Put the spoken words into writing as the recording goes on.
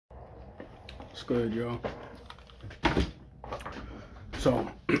What's good, y'all? So,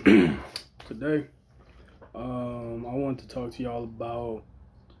 today, I want to talk to y'all about,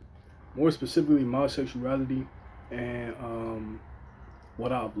 more specifically, my sexuality and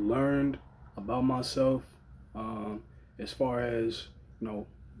what I've learned about myself, as far as,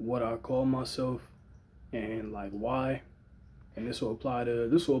 what I call myself and, like, why. And this will apply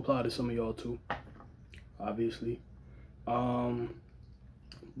to some of y'all, too, obviously. But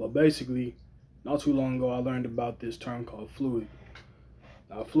basically, not too long ago, I learned about this term called fluid.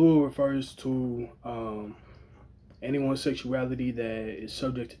 Now, fluid refers to anyone's sexuality that is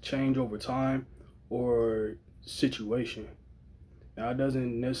subject to change over time or situation. Now, it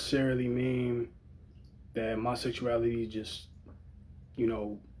doesn't necessarily mean that my sexuality just,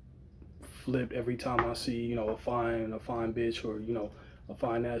 flipped every time I see, a fine bitch or, a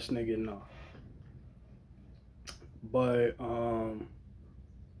fine ass nigga. No. But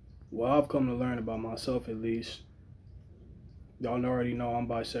what I've come to learn about myself, at least, y'all already know I'm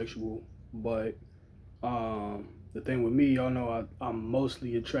bisexual, but the thing with me, y'all know I'm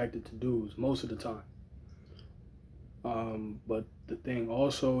mostly attracted to dudes most of the time. But the thing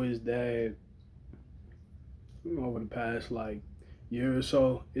also is that over the past like year or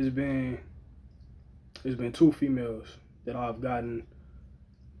so, it's been two females that I've gotten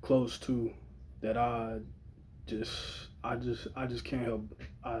close to that I just can't help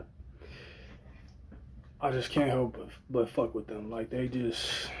I just can't help but fuck with them. Like they're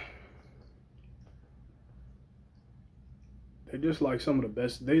just like some of the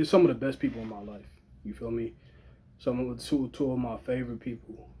best people in my life. You feel me? Some of two of my favorite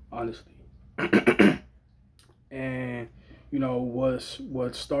people, honestly. And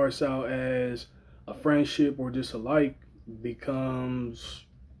what starts out as a friendship or just a like becomes,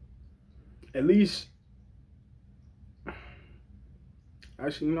 at least,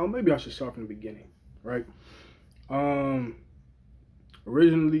 actually, maybe I should start from the beginning, right?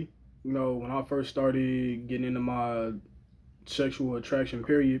 Originally, when I first started getting into my sexual attraction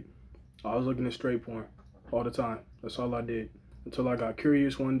period, I was looking at straight porn all the time. That's all I did until I got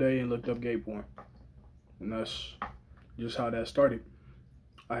curious one day and looked up gay porn, and that's just how that started.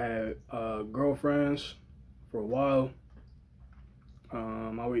 I had girlfriends for a while,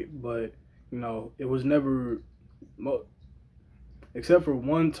 but it was never, except for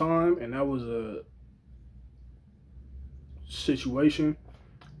one time, and that was a situation.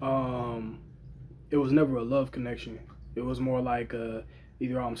 It was never a love connection. It was more like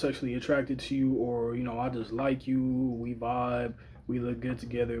either I'm sexually attracted to you, or I just like you, we vibe, we look good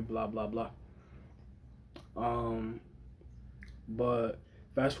together, blah blah blah. But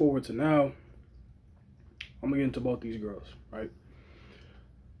fast forward to now, I'm gonna get into both these girls, right?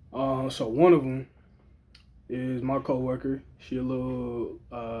 So one of them is my coworker. She a little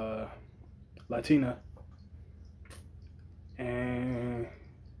Latina, and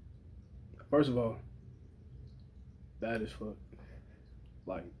first of all, bad as fuck.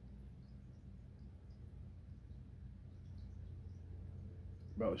 Like,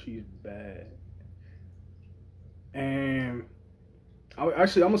 bro, she's bad. And I'm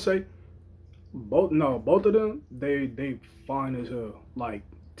gonna say both of them, they fine as hell, like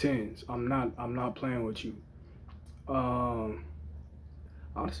 10s. I'm not playing with you. Honestly,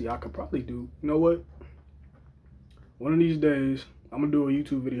 I could probably do, you know what? One of these days, I'm gonna do a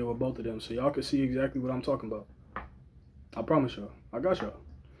YouTube video with both of them so y'all can see exactly what I'm talking about. I promise y'all. I got y'all.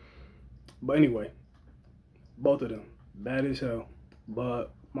 But anyway, both of them, bad as hell.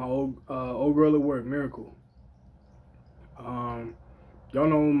 But my old girl at work, Miracle. Y'all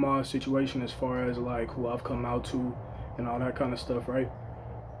know my situation as far as like who I've come out to and all that kind of stuff, right?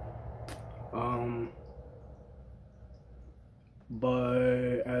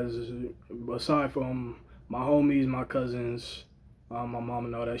 But aside from my homies, my cousins, my mom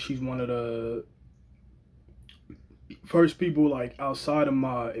and all that, she's one of the first people like outside of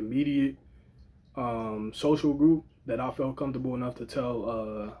my immediate social group that I felt comfortable enough to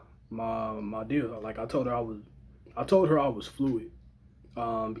tell my deal. Like I told her I was fluid,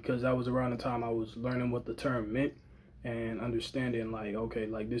 because that was around the time I was learning what the term meant and understanding like, okay,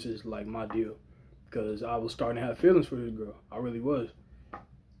 like this is like my deal, because I was starting to have feelings for this girl. I really was.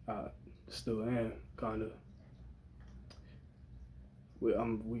 Still am, kind of. We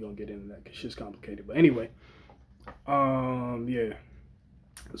gonna get into that because shit's complicated. But anyway, yeah.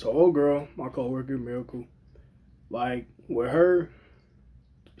 So old girl, my coworker, Miracle, like with her,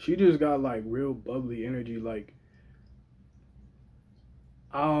 she just got like real bubbly energy. Like,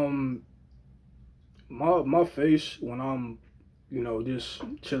 my face when I'm, just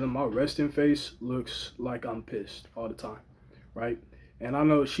chilling, my resting face looks like I'm pissed all the time, right? And I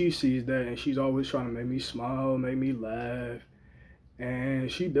know she sees that, and she's always trying to make me smile, make me laugh,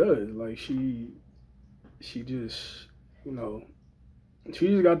 and she does. Like she just, you know, she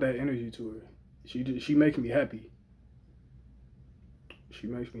just got that energy to her. She makes me happy. She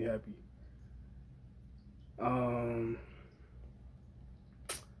makes me happy.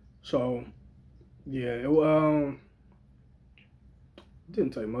 So yeah, it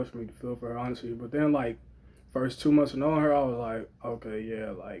didn't take much for me to feel for her, honestly. But then, like, first 2 months of knowing her, I was like, okay,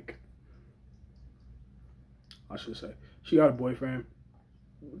 yeah, like, I should say, she got a boyfriend.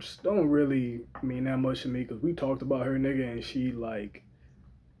 Which don't really mean that much to me, because we talked about her nigga, and she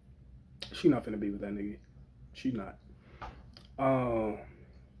not finna be with that nigga. She not.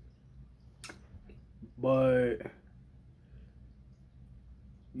 But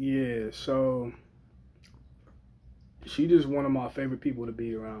yeah, so she just one of my favorite people to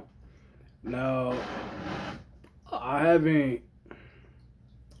be around. Now, I haven't,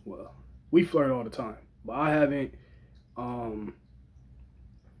 well, we flirt all the time, but I haven't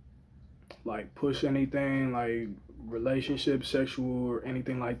like push anything like relationship, sexual, or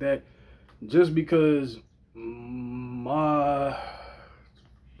anything like that, just because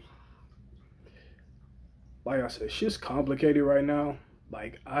like I said, shit's complicated right now.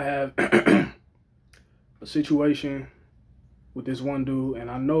 Like, I have a situation with this one dude,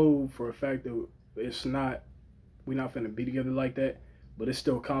 and I know for a fact that we're not finna be together like that, but it's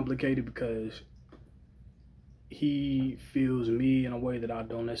still complicated because he feels me in a way that I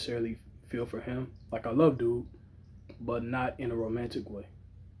don't necessarily feel for him. Like, I love dude, but not in a romantic way,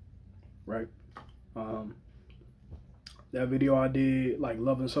 right? That video I did, like,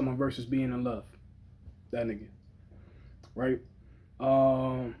 loving someone versus being in love, that nigga, right?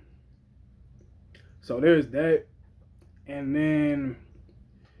 So there's that. And then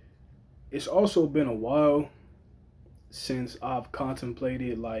it's also been a while since I've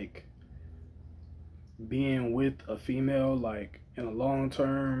contemplated like being with a female, like in a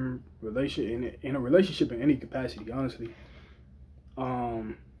long-term relationship, in a relationship in any capacity, honestly.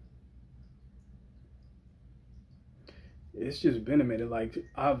 It's just been a minute. Like,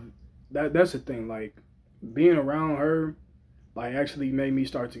 that's the thing, like, being around her like actually made me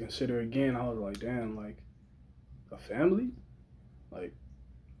start to consider again. I was like, damn, like, a family, like,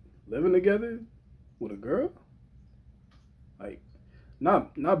 living together with a girl, like,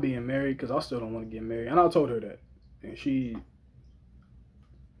 not being married, because I still don't want to get married, and I told her that, and she's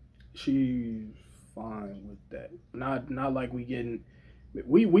fine with that. Not like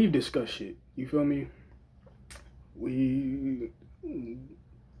we've discussed shit. You feel me?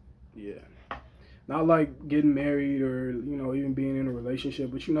 Yeah. Not like getting married or, even being in a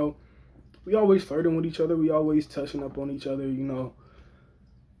relationship, but, we always flirting with each other. We always touching up on each other,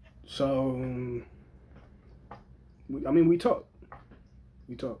 So, we talk.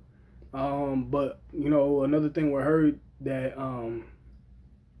 We talk. But, another thing with her that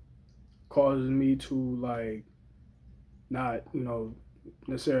causes me to, like, not,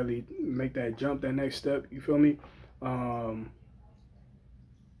 necessarily make that jump, that next step, you feel me?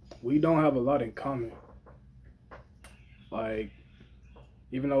 We don't have a lot in common. Like,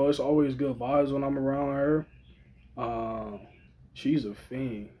 even though it's always good vibes when I'm around her, she's a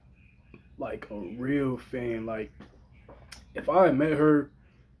fiend. Like, a real fiend. Like, if I had met her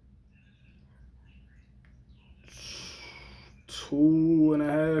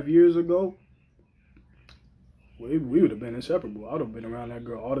 2.5 years ago, we would have been inseparable. I would have been around that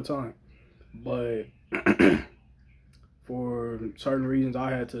girl all the time. But for certain reasons,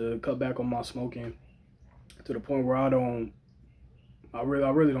 I had to cut back on my smoking to the point where I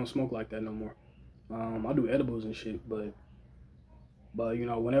really don't smoke like that no more. I do edibles and shit, but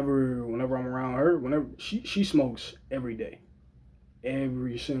whenever I'm around her, whenever she smokes every day,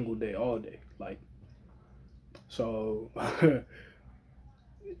 every single day, all day, like, so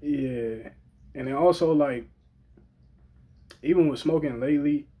yeah. And then also, like, even with smoking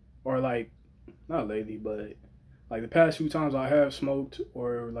lately, or like, not lately, but like the past few times I have smoked,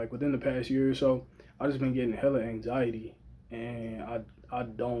 or like within the past year or so, I just been getting hella anxiety, and I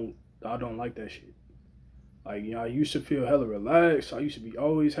don't like that shit. Like, I used to feel hella relaxed. I used to be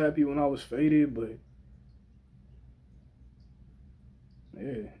always happy when I was faded, but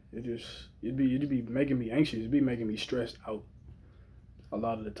yeah, it'd be making me anxious. It'd be making me stressed out a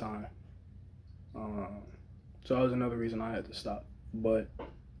lot of the time. So that was another reason I had to stop. But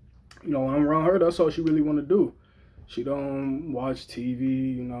when I'm around her, that's all she really want to do. She don't watch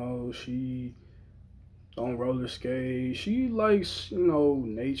TV. She don't roller skate. She likes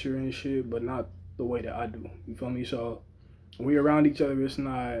nature and shit, but not the way that I do. You feel me? So when we around each other, it's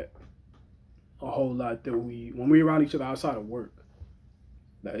not a whole lot that when we around each other outside of work,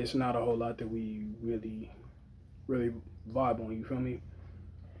 that it's not a whole lot that we really vibe on. You feel me?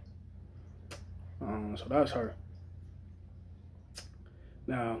 So that's her.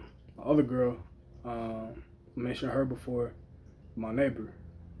 Now, my other girl, I mentioned her before. My neighbor.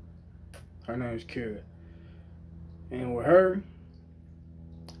 Her name is Kira, and with her,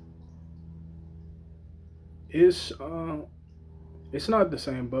 it's it's not the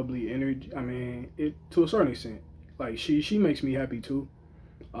same bubbly energy. I mean, it to a certain extent. Like she makes me happy too.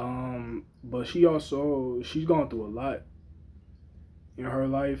 But she's gone through a lot in her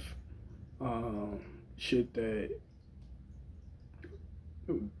life. Shit that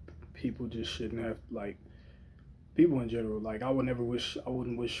people just shouldn't have, like people in general. Like I wouldn't wish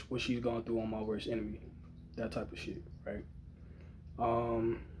what she's gone through on my worst enemy. That type of shit, right?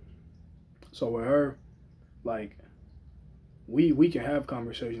 Um, so with her, like we can have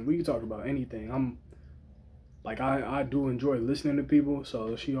conversations. We can talk about anything. I do enjoy listening to people.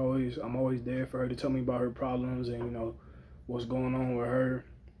 So I'm always there for her to tell me about her problems and what's going on with her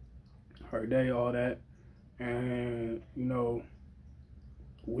day, all that. And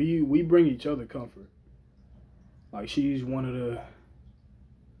we bring each other comfort. Like she's one of the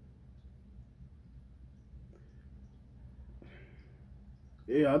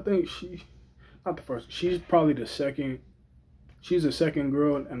I think she not the first. She's probably the second. She's the second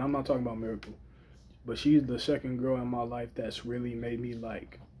girl, and I'm not talking about Miracle, but she's the second girl in my life that's really made me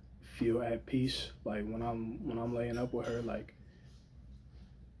like feel at peace. Like when I'm laying up with her, like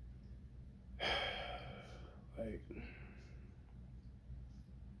like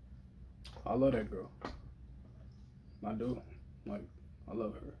I love that girl. I do. Like I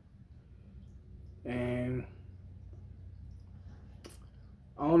love her, and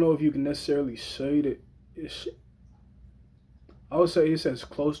I don't know if you can necessarily say that it's. I would say it's as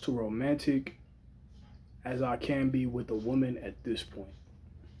close to romantic as I can be with a woman at this point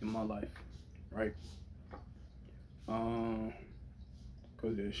in my life, right?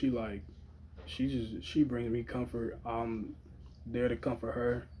 Cause she brings me comfort. I'm there to comfort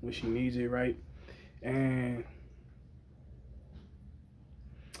her when she needs it, right? And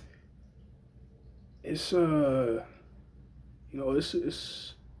it's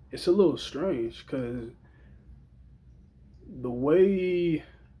it's a little strange because the way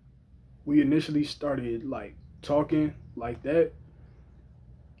we initially started like talking like that,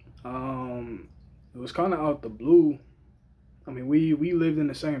 it was kind of out the blue. I mean, we lived in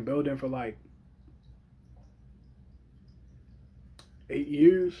the same building for like 8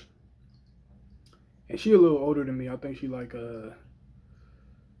 years, and she a little older than me. I think she like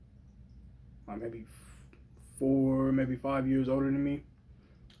maybe 4, maybe 5 years older than me.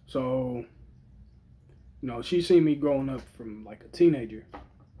 So she seen me growing up from like a teenager.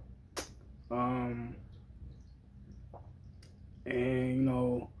 And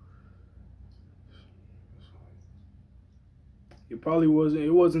it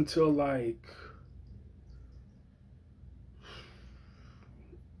wasn't until like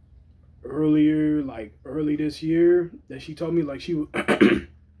early this year that she told me like she was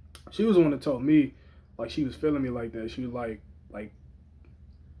she was the one that told me like she was feeling me like that. She was like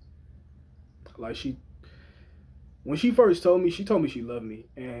she when she first told me, she told me she loved me,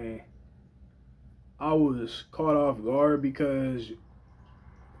 and I was caught off guard because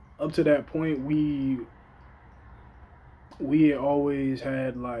up to that point we had always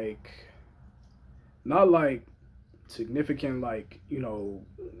had like not like significant like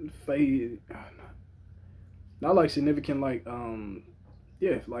face not like significant like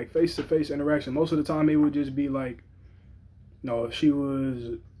like face to face interaction. Most of the time it would just be like if she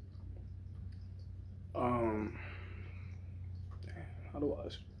was how do I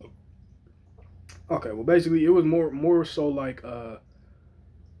okay, well basically it was more so like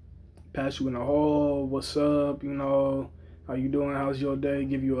pass you in the hall, what's up, how you doing, how's your day,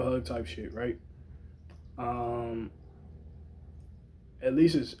 give you a hug type shit, right? At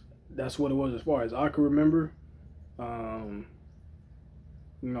least that's what it was as far as I could remember.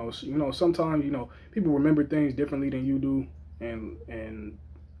 Sometimes people remember things differently than you do, and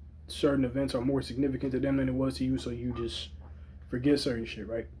certain events are more significant to them than it was to you, so you just forget certain shit,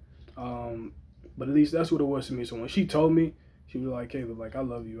 right? But at least that's what it was to me. So when she told me, she was like, Caleb, like, I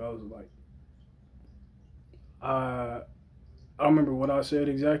love you. I was like, I don't remember what I said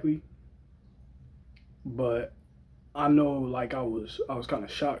exactly, but I know like I was kind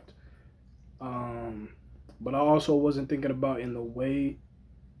of shocked. But I also wasn't thinking about in the way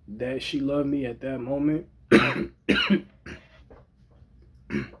that she loved me at that moment.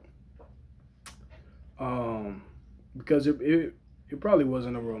 Because it probably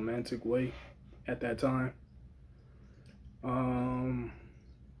wasn't a romantic way at that time.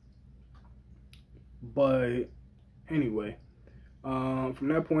 But anyway, from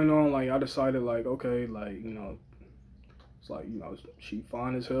that point on, like I decided, like, okay, like, you know, it's like, you know, she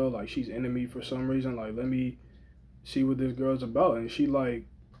fine as hell, like she's into me for some reason, like let me see what this girl's about. And she like,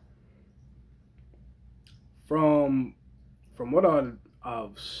 from what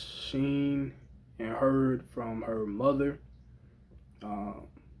I've seen and heard from her mother,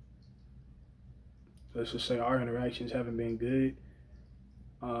 let's just say our interactions haven't been good.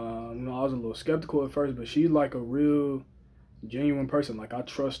 You know, I was a little skeptical at first, but she's like a real genuine person. Like I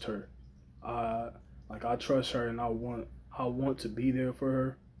trust her. I trust her, and I want to be there for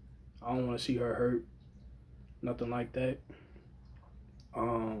her. I don't want to see her hurt. Nothing like that.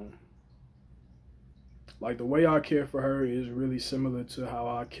 Like the way I care for her is really similar to how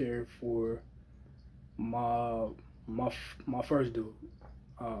I care for my first dude.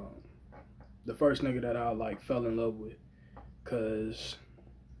 The first nigga that I like fell in love with, cause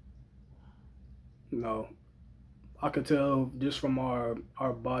you know, I could tell just from our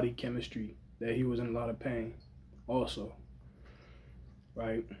body chemistry that he was in a lot of pain also,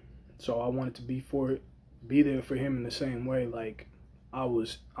 right? So I wanted to be there for him in the same way. Like I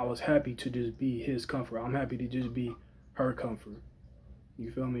was happy to just be his comfort. I'm happy to just be her comfort.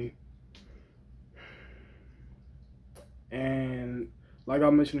 You feel me? And like I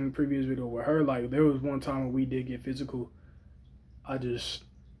mentioned in the previous video with her, like there was one time when we did get physical. I just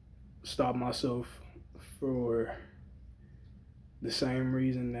stopped myself for the same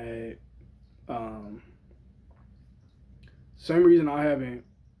reason that I haven't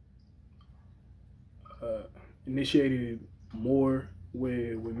initiated more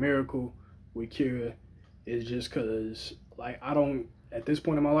with Miracle, with Kira, is just because like I don't, at this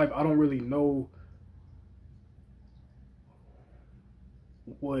point in my life, I don't really know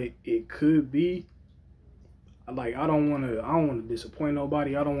what it could be. Like I don't want to disappoint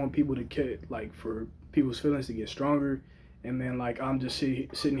nobody. I don't want people to get, like, for people's feelings to get stronger, and then like I'm just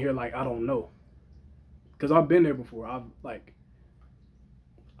sitting here like I don't know, because I've been there before. I've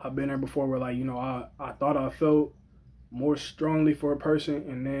been there before where, like, you know, I thought I felt more strongly for a person,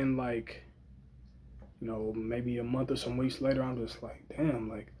 and then, like, you know, maybe a month or some weeks later, I'm just like, damn,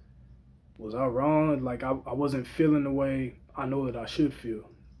 like, was I wrong? Like I wasn't feeling the way I know that I should feel.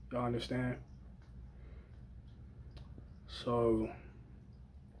 Y'all understand? So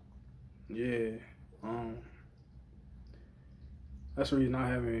yeah, that's the reason I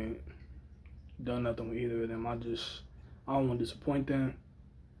haven't done nothing with either of them. I don't want to disappoint them,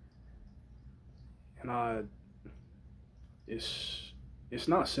 and it's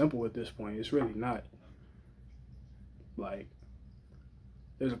not simple at this point. It's really not. Like,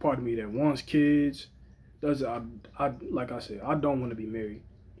 there's a part of me that wants kids. Like I said, I don't want to be married,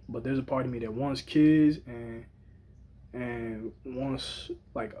 but there's a part of me that wants kids and wants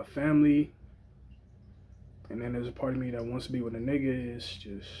like a family, and then there's a part of me that wants to be with a nigga. It's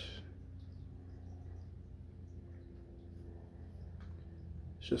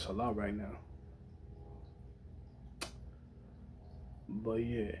just a lot right now. But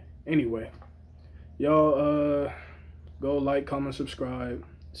yeah, anyway, y'all go like, comment, subscribe,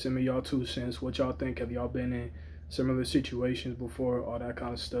 send me y'all 2 cents, what y'all think. Have y'all been in similar situations before, all that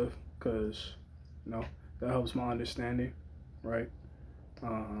kind of stuff, because you know that helps my understanding, right?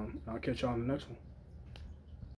 I'll catch y'all in the next one.